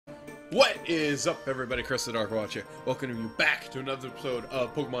What is up, everybody? Chris TheDarkWatch here. Welcoming you back to another episode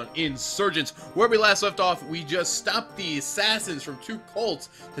of Pokemon Insurgence. Where we last left off, we just stopped the assassins from two cults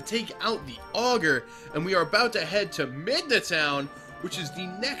to take out the Augur, and we are about to head to Midna Town, which is the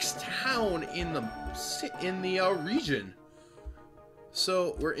next town in the region.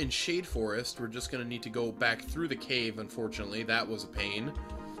 So we're in Shade Forest. We're just gonna need to go back through the cave. Unfortunately, that was a pain.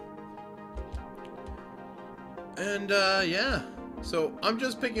 And yeah. So, I'm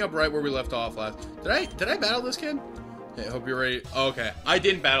just picking up right where we left off last. Did I battle this kid? Okay, I hope you're ready. Okay, I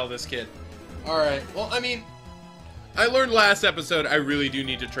didn't battle this kid. Alright, well, I mean, I learned last episode I really do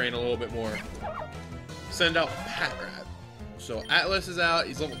need to train a little bit more. Send out Pat Rat. So, Atlas is out.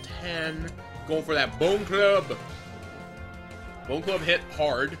 He's level 10. Going for that Bone Club. Bone Club hit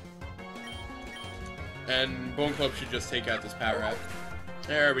hard. And Bone Club should just take out this Pat Rat.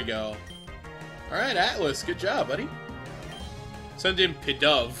 There we go. Alright, Atlas. Good job, buddy. Send in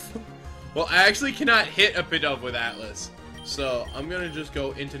Pidove. Well, I actually cannot hit a Pidove with Atlas. So, I'm gonna just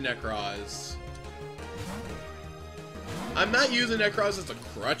go into Necroz. I'm not using Necroz as a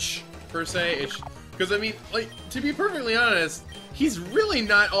crutch, per se. Because, I mean, like, to be perfectly honest, he's really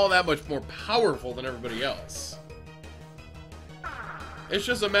not all that much more powerful than everybody else. It's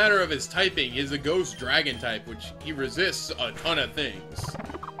just a matter of his typing. He's a Ghost Dragon type, which he resists a ton of things.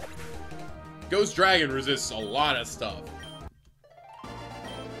 Ghost Dragon resists a lot of stuff.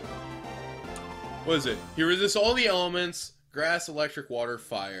 What is it? He resists all the elements: grass, electric, water,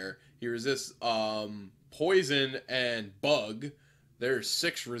 fire. He resists poison and bug. There's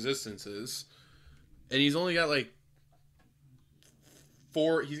 6 resistances. And he's only got like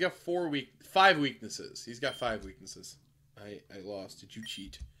 4. He's got 5 weaknesses. He's got 5 weaknesses. I lost. Did you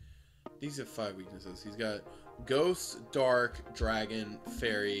cheat? He's got 5 weaknesses. He's got ghost, dark, dragon,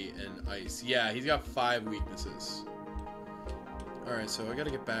 fairy, and ice. Yeah, he's got 5 weaknesses. Alright, so I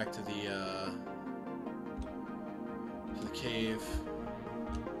gotta get back to the cave.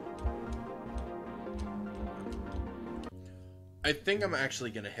 I think I'm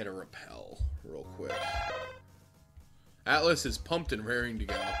actually gonna hit a repel real quick. Atlas is pumped and raring to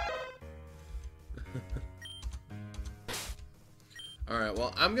go. Alright,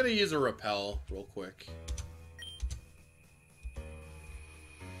 well, I'm gonna use a repel real quick.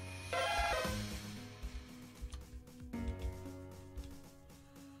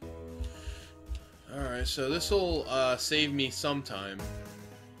 Alright, so this will save me some time.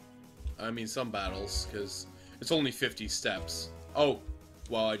 I mean, some battles, because it's only 50 steps. Oh,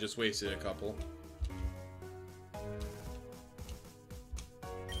 well, I just wasted a couple.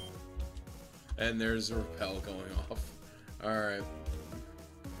 And there's a repel going off. Alright.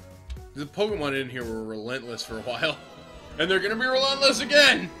 The Pokemon in here were relentless for a while. And they're gonna be relentless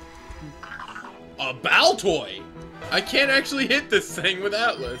again! A Baltoy! I can't actually hit this thing with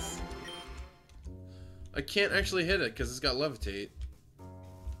Atlas. I can't actually hit it because it's got levitate.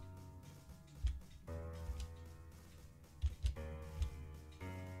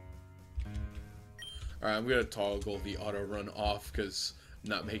 Alright, I'm going to toggle the auto run off because I'm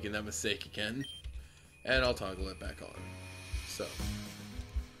not making that mistake again. And I'll toggle it back on. So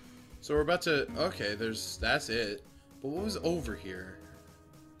we're about to... Okay, that's it. But what was over here?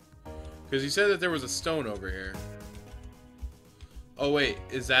 Because you said that there was a stone over here. Oh wait,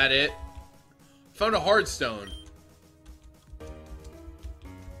 is that it? Found a hard stone.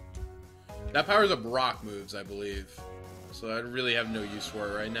 That powers up rock moves, I believe. So I really have no use for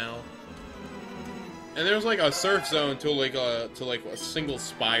it right now. And there's like a surf zone to like a single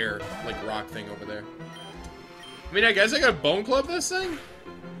spire like rock thing over there. I mean, I guess I got Bone Club this thing.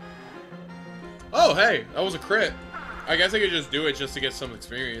 Oh hey, that was a crit. I guess I could just do it just to get some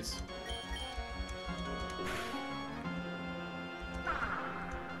experience.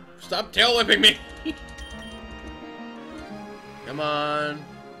 Stop tail whipping me! Come on.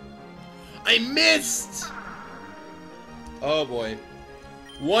 I missed! Oh boy.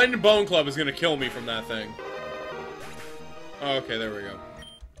 1 Bone Club is gonna kill me from that thing. Okay, there we go.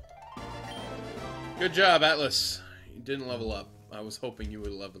 Good job, Atlas. You didn't level up. I was hoping you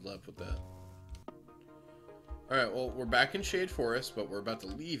would level up with that. Alright, well, we're back in Shade Forest, but we're about to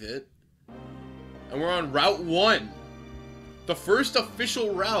leave it. And we're on Route 1. The first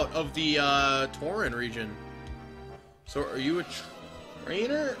official route of the Tauren region. So, are you a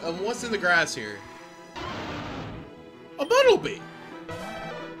trainer? What's in the grass here? A Buttlebee!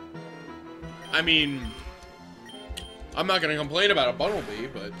 I mean, I'm not going to complain about a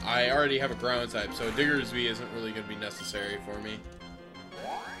Buttlebee, but I already have a ground type, so Diggersby isn't really going to be necessary for me.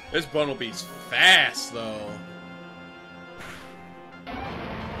 This Buttlebee's fast, though.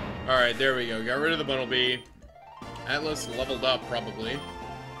 Alright, there we go. Got rid of the Buttlebee. Atlas leveled up, probably.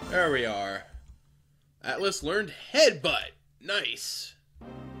 There we are. Atlas learned Headbutt. Nice.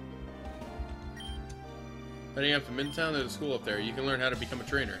 Heading up to Midtown, there's a school up there. You can learn how to become a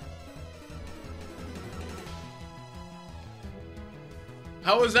trainer.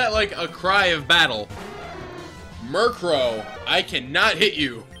 How is that like a cry of battle? Murkrow, I cannot hit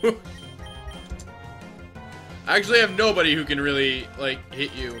you. I actually have nobody who can really, like,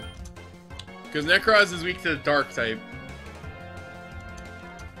 hit you. Because Necroz is weak to the dark type.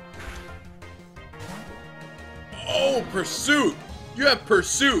 Oh, Pursuit! You have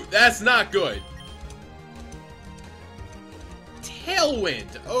Pursuit! That's not good!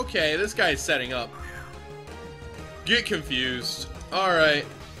 Tailwind! Okay, this guy's setting up. Get confused. Alright.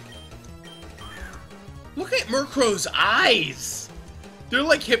 Look at Murkrow's eyes! They're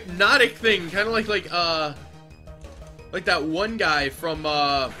like hypnotic thing, kind of like that one guy from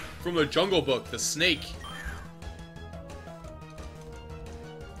the Jungle Book, the snake.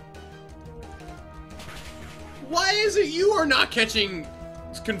 Why is it you are not catching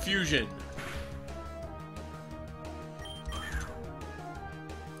confusion?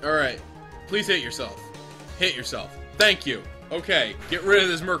 Alright. Please hit yourself. Hit yourself. Thank you. Okay. Get rid of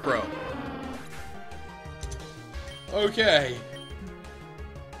this Murkrow. Okay.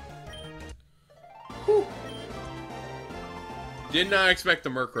 Whew. Did not expect the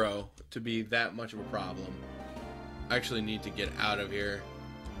Murkrow to be that much of a problem. I actually need to get out of here.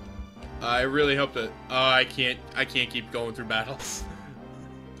 I really hope that... I can't keep going through battles.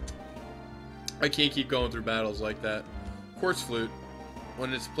 I can't keep going through battles like that. Quartz Flute.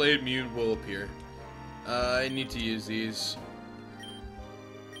 When it's played, Mew will appear. I need to use these.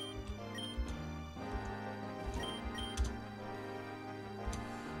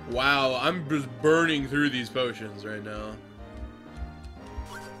 Wow, I'm just burning through these potions right now.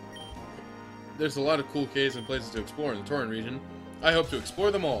 There's a lot of cool caves and places to explore in the Tauren region. I hope to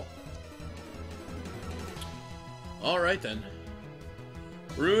explore them all. Alright then.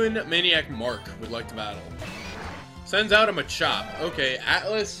 Ruin Maniac Mark would like to battle. Sends out a Machop. Okay,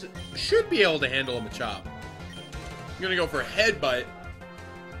 Atlas should be able to handle a Machop. I'm gonna go for Headbutt.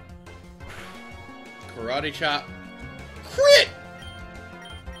 Karate Chop. Crit!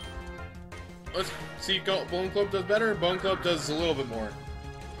 Let's see, Bone Club does better. Bone Club does a little bit more.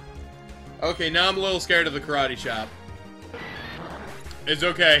 Okay, now I'm a little scared of the Karate Chop. It's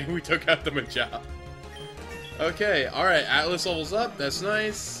okay, we took out the Machop. Okay, alright, Atlas levels up, that's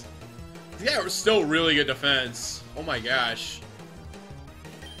nice. Yeah, we're still really good defense. Oh my gosh.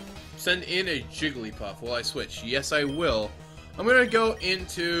 Send in a Jigglypuff. Will I switch? Yes, I will. I'm gonna go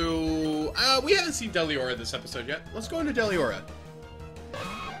into... we haven't seen Deliora this episode yet. Let's go into Deliora.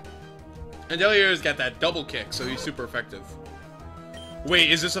 And Deliora's got that double kick, so he's super effective. Wait,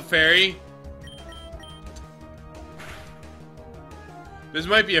 is this a fairy? This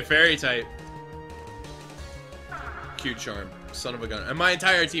might be a fairy type. Cute Charm. Son of a gun. And my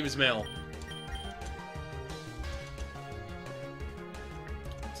entire team is male.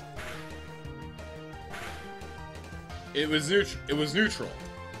 It was neutral.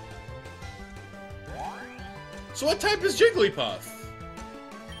 So what type is Jigglypuff?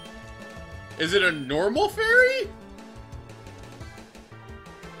 Is it a normal fairy?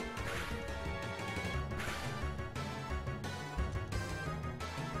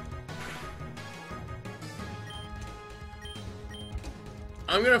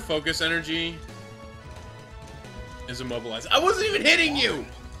 I'm gonna focus energy. Is immobilized. I wasn't even hitting you!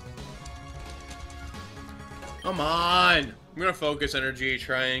 Come on! I'm gonna focus energy,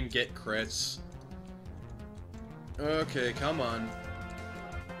 try and get crits. Okay, come on.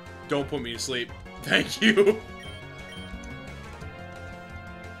 Don't put me to sleep. Thank you!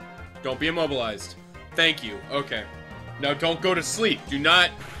 Don't be immobilized. Thank you. Okay. Now don't go to sleep. Do not...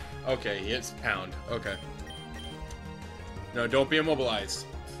 Okay, it's Pound. Okay. No, don't be immobilized.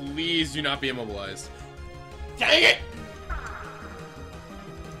 Please do not be immobilized. Dang it!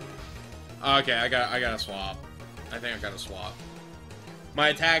 Okay, I gotta swap. I think I gotta swap. My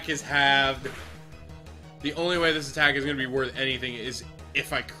attack is halved. The only way this attack is gonna be worth anything is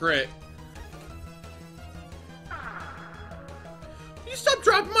if I crit. You stop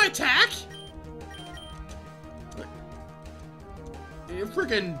dropping my attack? You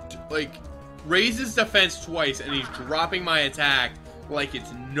freaking, like, raises defense twice and he's dropping my attack like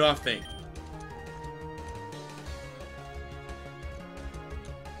it's nothing.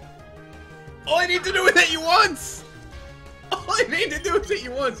 All I need to do is hit you once! All I need to do is hit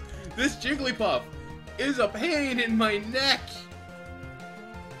you once! This Jigglypuff is a pain in my neck!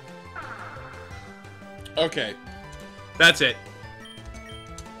 Okay. That's it.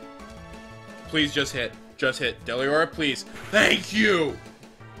 Please just hit. Just hit. Deliora, please. Thank you!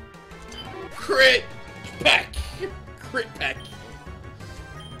 Crit peck. Crit peck.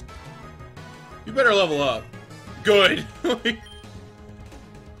 You better level up. Good.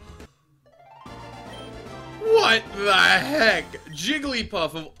 What the heck?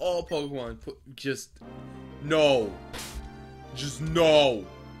 Jigglypuff of all Pokemon. Just no. Just no.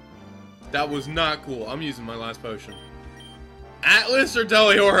 That was not cool. I'm using my last potion. Atlas or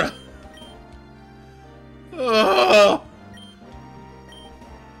Deliora? Oh.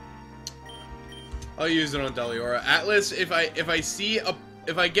 I'll use it on Deliora. Atlas, if I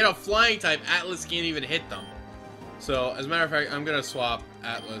get a flying type, Atlas can't even hit them. So, as a matter of fact, I'm gonna swap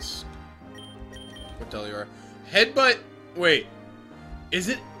Atlas with Deliora. Headbutt. Wait, is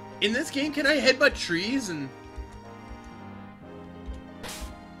it in this game? Can I headbutt trees? And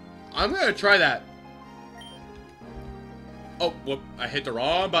I'm gonna try that. Oh, whoop! I hit the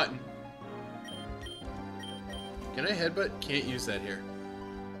wrong button. Can I headbutt? Can't use that here.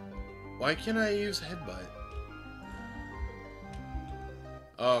 Why can't I use headbutt?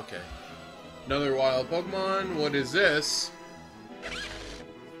 Okay. Another wild Pokemon. What is this?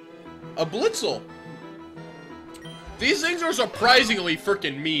 A Blitzel. These things are surprisingly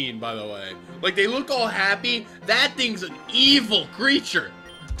freaking mean, by the way. Like, they look all happy. That thing's an evil creature.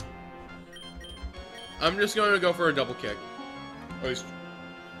 I'm just going to go for a double kick.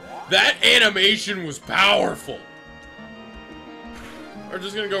 That animation was powerful. We're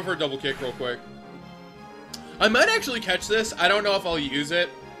just going to go for a double kick real quick. I might actually catch this. I don't know if I'll use it.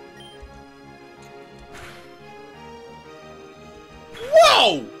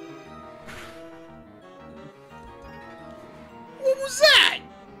 Whoa! What was that?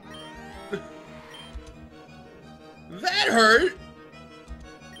 That hurt.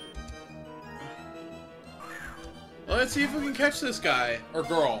 Well, let's see if we can catch this guy. Or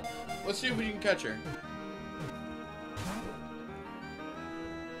girl. Let's see if we can catch her.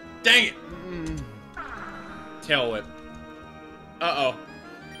 Dang it! Tail whip. Uh-oh.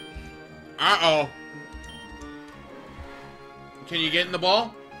 Uh-oh. Can you get in the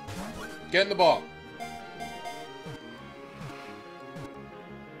ball? Get in the ball.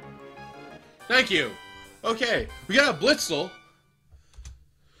 Thank you. Okay, we got a Blitzel.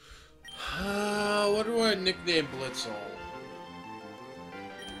 What do I nickname Blitzel?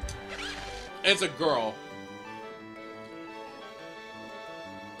 It's a girl.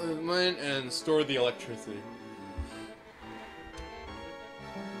 And store the electricity.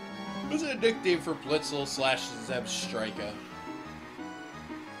 What's a nickname for Blitzel / Zebstrika?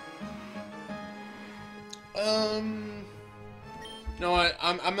 You know what?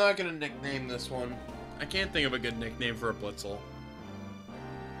 I'm not gonna nickname this one. I can't think of a good nickname for a Blitzel.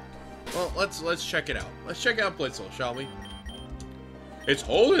 Well, let's check it out. Let's check out Blitzel, shall we? It's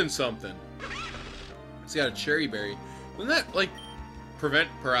holding something. It's got a cherry berry. Doesn't that like prevent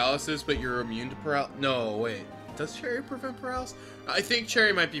paralysis, but you're immune to paralysis? No, wait. Does cherry prevent paralysis? I think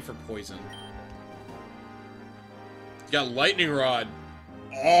cherry might be for poison. You got lightning rod.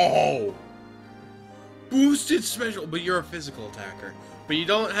 Oh! Boosted special, but you're a physical attacker. But you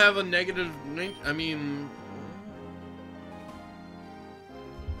don't have a negative, I mean...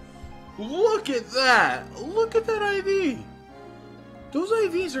 Look at that! Look at that IV! Those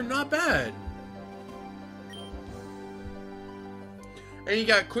IVs are not bad. And you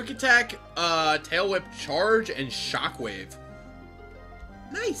got Quick Attack, Tail Whip, Charge, and Shockwave.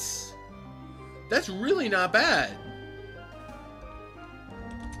 Nice! That's really not bad.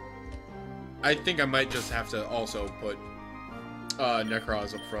 I think I might just have to also put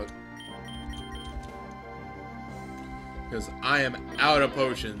Necroz up front. Because I am out of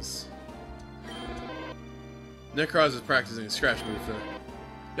potions. Necroz is practicing a scratch move.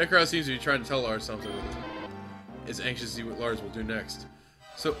 Necroz seems to be trying to tell Lars something. Is anxious to see what Lars will do next.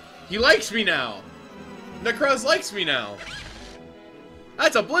 So, he likes me now! Necroz likes me now!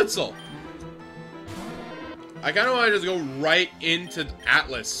 That's a Blitzel! I kind of want to just go right into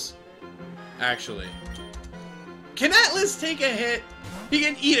Atlas. Actually. Can Atlas take a hit? He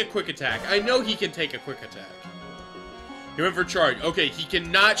can eat a quick attack. I know he can take a quick attack. He went for charge. Okay, he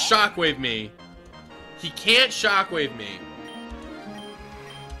cannot shockwave me. He can't shockwave me.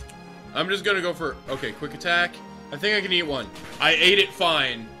 I'm just gonna go for... Okay, quick attack. I think I can eat one. I ate it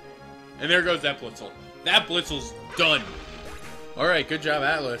fine. And there goes that Blitzel. That Blitzel's done. Alright, good job,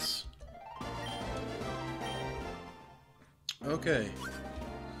 Atlas. Okay.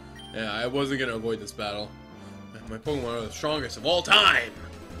 Yeah, I wasn't gonna avoid this battle. My Pokemon are the strongest of all time!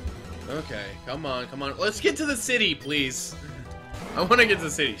 Okay, come on, come on. Let's get to the city, please. I want to get to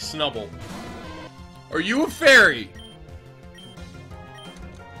the city. Snubble. Are you a fairy?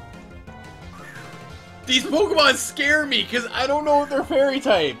 These Pokemon scare me, because I don't know if they're fairy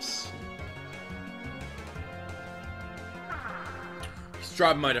types. It's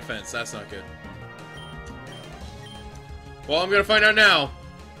dropping my defense. That's not good. Well, I'm gonna find out now.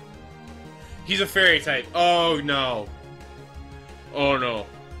 He's a fairy type. Oh, no. Oh, no.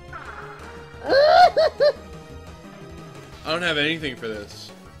 I don't have anything for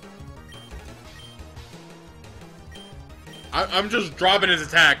this. I'm just dropping his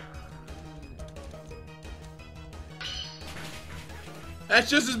attack. That's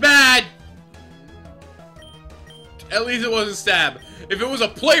just as bad. At least it wasn't stab. If it was a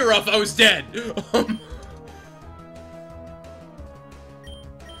play rough, I was dead.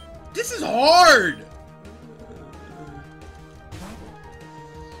 This is hard.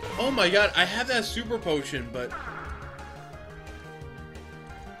 Oh my god, I have that super potion, but...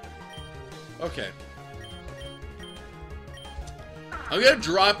 Okay. I'm gonna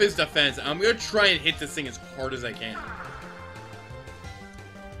drop his defense. I'm gonna try and hit this thing as hard as I can.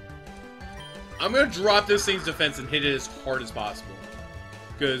 I'm gonna drop this thing's defense and hit it as hard as possible.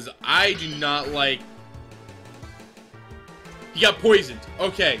 Because I do not like... He got poisoned.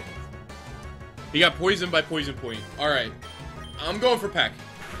 Okay. He got poisoned by Poison Point. Alright. I'm going for Peck.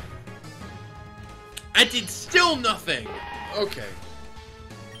 I did still nothing! Okay.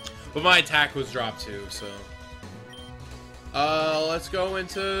 But my attack was dropped too, so... let's go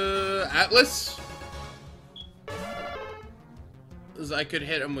into Atlas. Because I could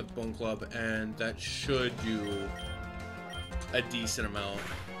hit him with Bone Club, and that should do a decent amount.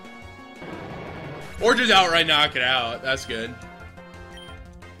 Or just outright knock it out. That's good.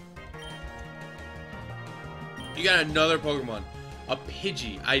 You got another Pokemon. A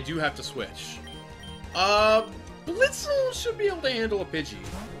Pidgey. I do have to switch. Blitzel should be able to handle a Pidgey.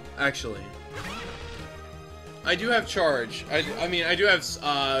 Actually. I do have Charge. I mean, I do have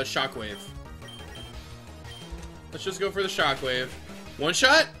Shockwave. Let's just go for the Shockwave. One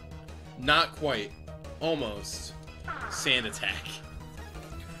shot? Not quite. Almost. Sand Attack.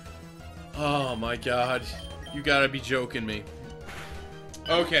 Oh my god. You gotta be joking me.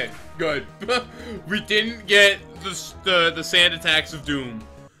 Okay, good. We didn't get the Sand Attacks of Doom.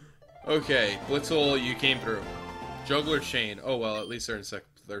 Okay, Blitzel, you came through. Juggler Chain. Oh well, at least they're in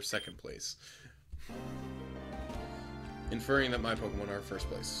their second place. Inferring that my Pokemon are first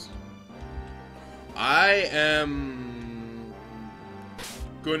place. I am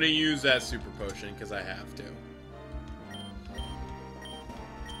gonna use that Super Potion because I have to.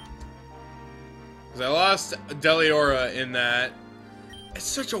 Because I lost Deliora in that. It's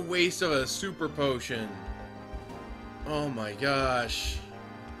such a waste of a Super Potion. Oh my gosh.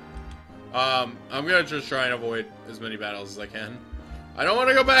 I'm gonna just try and avoid as many battles as I can. I don't want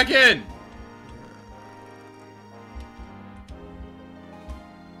to go back in!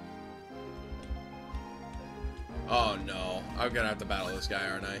 Oh no. I'm gonna have to battle this guy,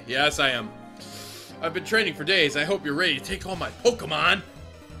 aren't I? Yes, I am. I've been training for days. I hope you're ready to take all my Pokemon.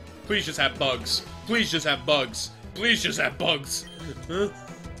 Please just have bugs. Please just have bugs. Please just have bugs. Huh?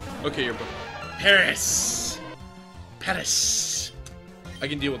 Okay, you're Paris. Paris. I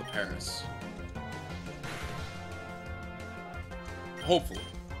can deal with the Paris. Hopefully.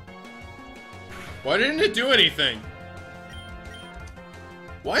 Why didn't it do anything?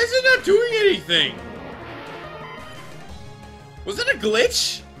 Why is it not doing anything? Was it a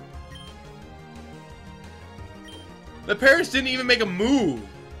glitch? The Paris didn't even make a move.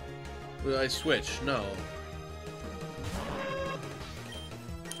 Will I switch? No.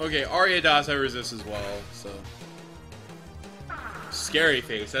 Okay, Ariados I resist as well, so. Scary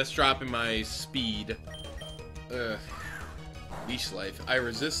Face, that's dropping my speed. Ugh. Leash Life. I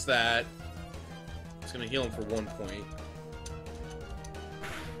resist that. It's gonna heal him for 1 point.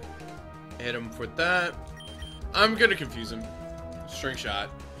 Hit him for that. I'm gonna confuse him. String Shot.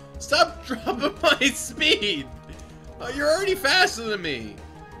 Stop dropping my speed! You're already faster than me!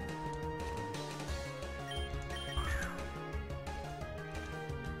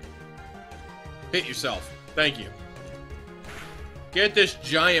 Hit yourself. Thank you. Get this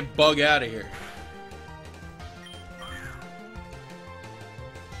giant bug out of here.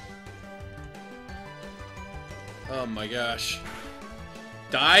 Oh my gosh.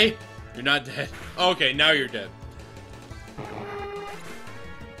 Die? You're not dead. Okay, now you're dead.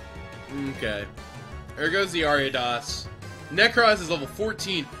 Okay. There goes the Ariados. Necros is level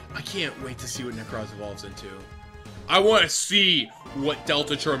 14. I can't wait to see what Necros evolves into. I want to see what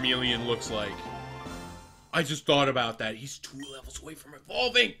Delta Charmeleon looks like. I just thought about that. He's 2 levels away from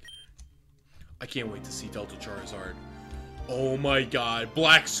evolving. I can't wait to see Delta Charizard. Oh my god.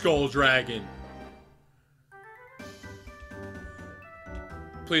 Black Skull Dragon.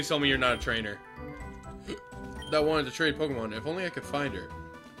 Please tell me you're not a trainer. That wanted to trade Pokemon. If only I could find her.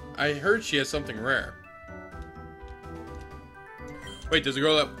 I heard she has something rare. Wait, there's a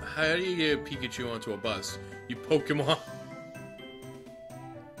girl that... How do you get Pikachu onto a bus? You Pokemon.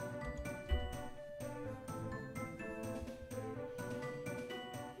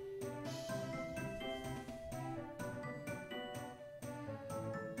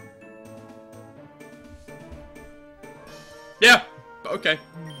 Yeah! Okay.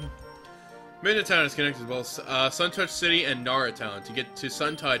 Midna Town is connected to both Suntouched City and Nara Town. To get to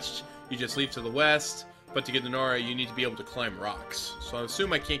Suntouched, you just leave to the west, but to get to Nara, you need to be able to climb rocks. So I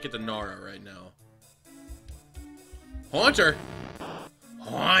assume I can't get to Nara right now. Haunter!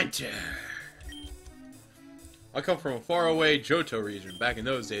 Haunter! I come from a faraway Johto region. Back in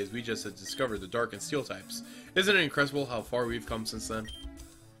those days, we just had discovered the Dark and Steel types. Isn't it incredible how far we've come since then?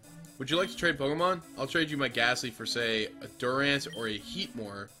 Would you like to trade Pokemon? I'll trade you my Ghastly for, say, a Durant or a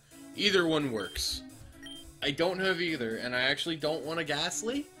Heatmore. Either one works. I don't have either, and I actually don't want a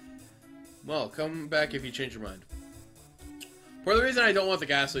Ghastly? Well, come back if you change your mind. For the reason I don't want the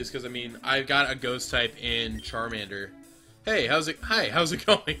Ghastly is because, I mean, I've got a Ghost-type in Charmander. Hey, how's it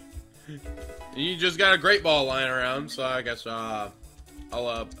going? You just got a Great Ball lying around, so I guess, I'll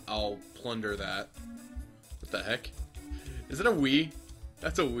plunder that. What the heck? Is it a Wii?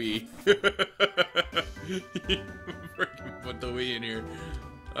 That's a Wii. Put the Wii in here.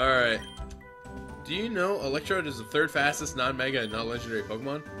 Alright. Do you know Electrode is the third fastest non-mega and non-legendary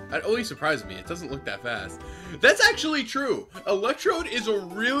Pokemon? That always surprises me. It doesn't look that fast. That's actually true. Electrode is a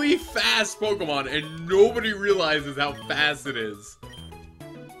really fast Pokemon and nobody realizes how fast it is.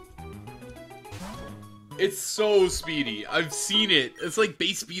 It's so speedy. I've seen it. It's like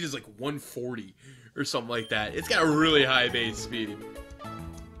base speed is like 140 or something like that. It's got a really high base speed.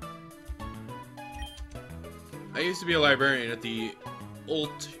 I used to be a librarian at the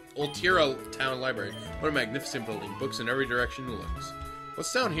Ultira Town Library. What a magnificent building. Books in every direction it looks.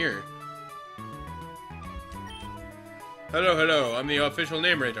 What's down here? Hello, hello. I'm the official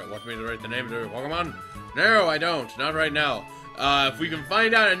name rater. Want me to write the name of the Pokemon? No, I don't. Not right now. If we can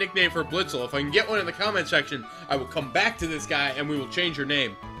find out a nickname for Blitzel, if I can get one in the comment section, I will come back to this guy and we will change your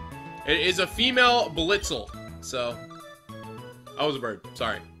name. It is a female Blitzel. So, I was a bird.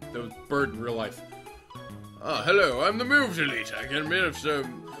 Sorry. That was a bird in real life. Hello, I'm the Move Delete. I can rid of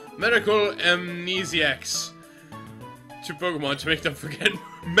some medical amnesiacs to Pokemon to make them forget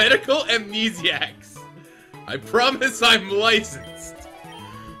medical amnesiacs. I promise I'm licensed.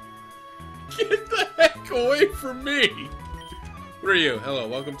 Get the heck away from me. What are you? Hello,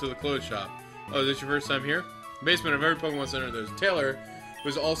 welcome to the clothes shop. Oh, is this your first time here? In the basement of every Pokemon Center, there's a tailor who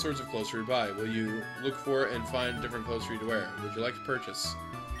has all sorts of clothes for you to buy. Will you look for and find different clothes for you to wear? Would you like to purchase?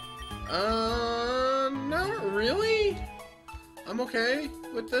 Not really. I'm okay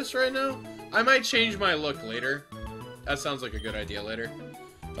with this right now. I might change my look later. That sounds like a good idea later.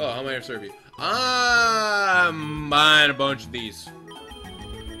 Oh, how may I serve you? I'm buying a bunch of these.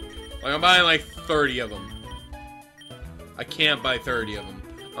 Like, I'm buying like 30 of them. I can't buy 30 of them.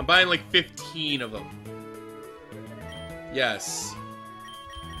 I'm buying like 15 of them. Yes.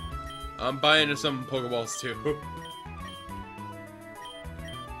 I'm buying some Pokeballs too.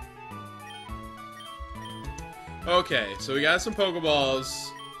 Okay, so we got some Pokeballs.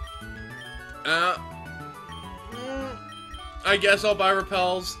 I guess I'll buy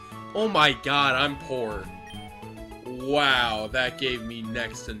Repels. Oh my god, I'm poor. Wow, that gave me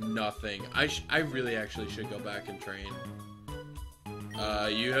next to nothing. I really actually should go back and train.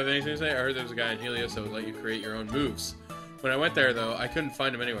 You have anything to say? I heard there was a guy in Helios that would let you create your own moves. When I went there, though, I couldn't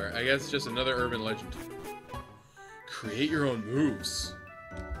find him anywhere. I guess it's just another urban legend. Create your own moves.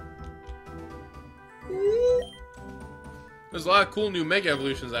 There's a lot of cool new Mega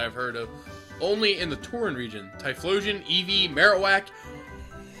Evolutions that I've heard of. Only in the Tauren region. Typhlosion, Eevee, Marowak.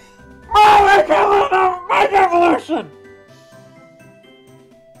 Mega Evolution!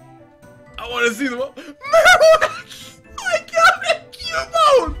 I want to see the Marowak! I got a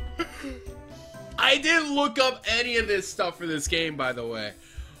Cubone! I didn't look up any of this stuff for this game, by the way.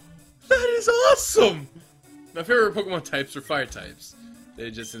 That is awesome! My favorite Pokemon types are fire types. They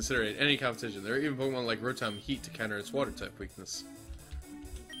just incinerate any competition. There are even Pokemon like Rotom Heat to counter its water type weakness.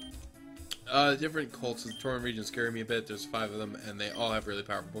 Different cults in the Tauren region scare me a bit. There's 5 of them, and they all have really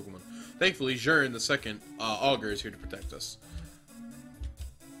powerful Pokemon. Thankfully, Zhurn, the second Augur, is here to protect us.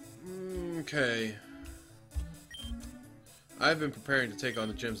 Okay. I've been preparing to take on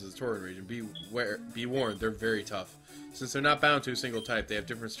the gyms of the Tauren region. Be warned, they're very tough. Since they're not bound to a single type, they have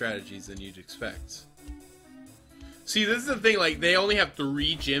different strategies than you'd expect. See, this is the thing, like, they only have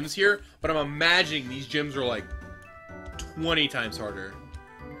 3 gyms here, but I'm imagining these gyms are, like, 20 times harder.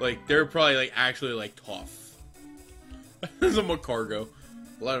 Like, they're probably, like, actually, like, tough. There's a Macargo.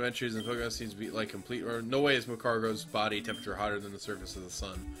 A lot of entries in Pokemon seems to be like complete. Or no way is Macargo's body temperature hotter than the surface of the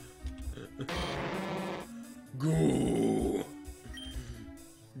sun. Go!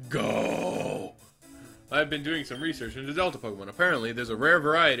 Go! I've been doing some research into Delta Pokemon. Apparently, there's a rare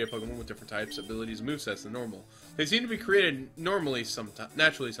variety of Pokemon with different types, abilities, and movesets than normal. They seem to be created naturally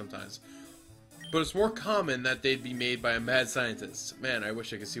sometimes. But it's more common that they'd be made by a mad scientist. Man, I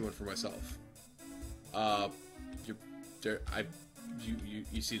wish I could see one for myself.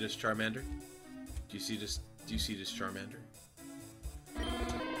 You see this Charmander? Do you see this Charmander?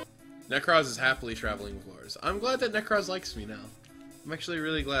 Necroz is happily traveling with Lars. I'm glad that Necroz likes me now. I'm actually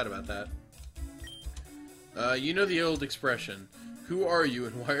really glad about that. You know the old expression, who are you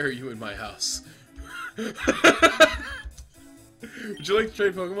and why are you in my house? Would you like to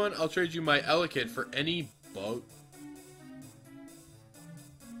trade Pokemon? I'll trade you my Elekid for any boat.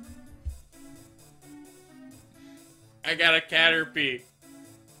 I got a Caterpie.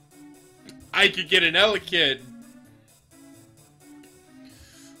 I could get an Elekid.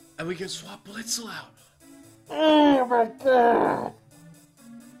 And we can swap Blitzel out. Oh my god.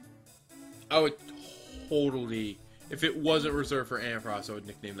 I would totally, if it wasn't reserved for Ampharos, I would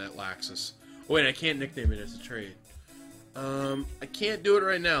nickname that Laxus. Oh, wait, I can't nickname it as a trade. I can't do it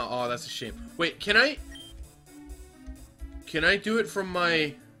right now. Oh, that's a shame. Wait, can I do it from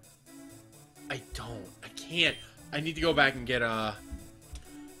my... I don't. I can't. I need to go back and get, I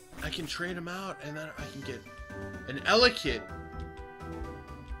can trade him out, and then I can get an Elekid.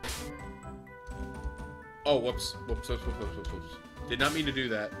 Oh, whoops. Whoops. Did not mean to do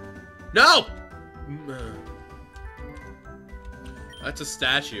that. No! That's a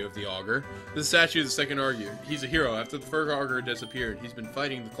statue of the Augur. This statue is the second Augur. He's a hero. After the first Augur disappeared, he's been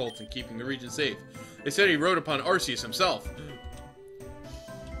fighting the cults and keeping the region safe. They said he rode upon Arceus himself.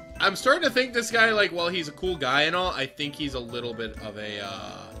 I'm starting to think this guy, like, while he's a cool guy and all, I think he's a little bit of a,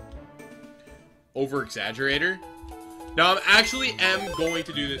 over-exaggerator. Now, I actually am going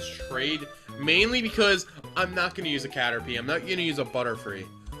to do this trade, mainly because I'm not going to use a Caterpie. I'm not going to use a Butterfree.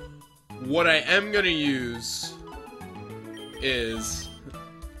 What I am going to use is...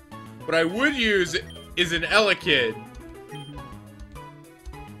 What I would use is an Elekid.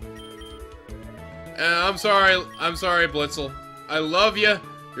 I'm sorry, Blitzel. I love you.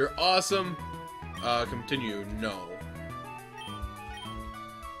 You're awesome. Continue. No.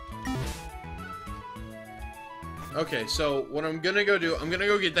 Okay, so what I'm gonna go do, I'm gonna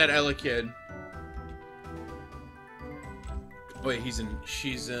go get that Elekid. Wait, she's in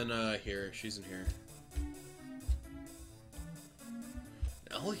here. She's in here.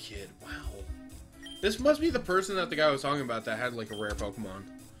 Elekid, wow. This must be the person that the guy was talking about that had like a rare Pokemon.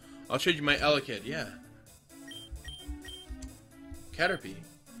 I'll trade you my Elekid, yeah. Caterpie.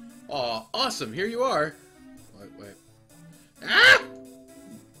 Aw, awesome, here you are. Wait. Ah!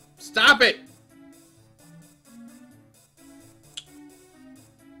 Stop it!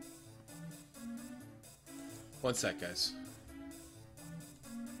 One sec, guys.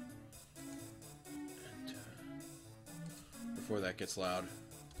 And, before that gets loud.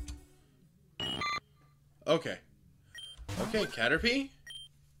 Okay. Okay, Caterpie?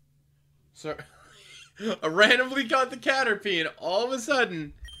 Sorry. I randomly got the Caterpie and all of a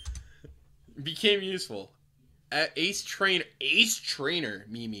sudden became useful. Ace Trainer,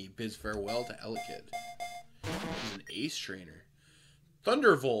 Mimi bids farewell to Elekid. He's an Ace Trainer.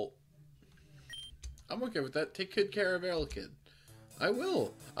 Thunderbolt. I'm okay with that. Take good care of Elekid. I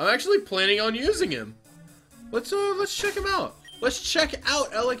will. I'm actually planning on using him. Let's check him out. Let's check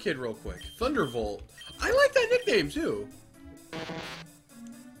out Elekid real quick. Thunderbolt. I like that nickname too.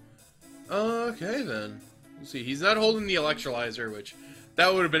 Okay then. Let's see. He's not holding the Electrolyzer, which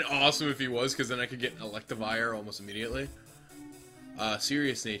that would have been awesome if he was, because then I could get an Electivire almost immediately.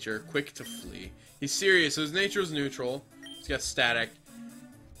 Serious nature, quick to flee. He's serious, so his nature is neutral. He's got static.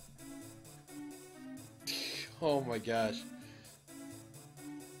 Oh my gosh.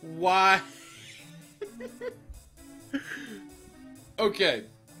 Why? Okay.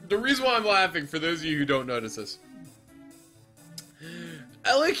 The reason why I'm laughing, for those of you who don't notice this.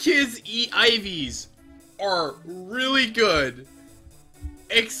 Elekid's Ivies are really good.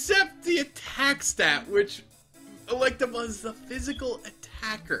 Except the attack stat, which Electabuzz is the physical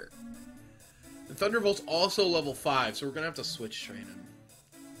attacker. And Thunderbolt's also level 5, so we're gonna have to switch train him.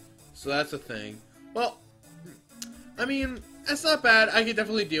 So that's a thing. Well, I mean, that's not bad. I can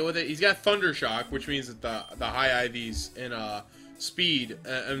definitely deal with it. He's got Thunder Shock, which means that the high IVs in speed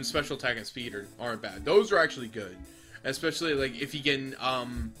and special attack and speed aren't bad. Those are actually good, especially like if you can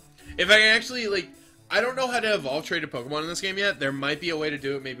if I can actually like. I don't know how to evolve traded Pokemon in this game yet. There might be a way to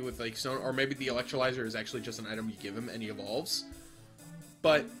do it, maybe with like Stone, or maybe the Electrolyzer is actually just an item you give him and he evolves.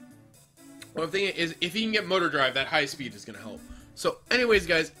 But what I'm thinking is, if he can get motor drive, that high speed is going to help. So, anyways,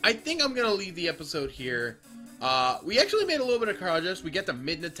 guys, I think I'm going to leave the episode here. We actually made a little bit of progress. We get to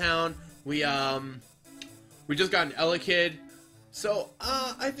Midna Town. We just got an Ella Kid. So,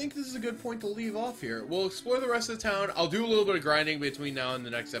 I think this is a good point to leave off here. We'll explore the rest of the town. I'll do a little bit of grinding between now and the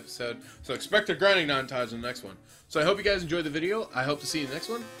next episode. So, expect a grinding montage in the next one. So, I hope you guys enjoyed the video. I hope to see you in the next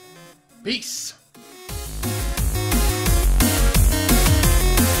one. Peace!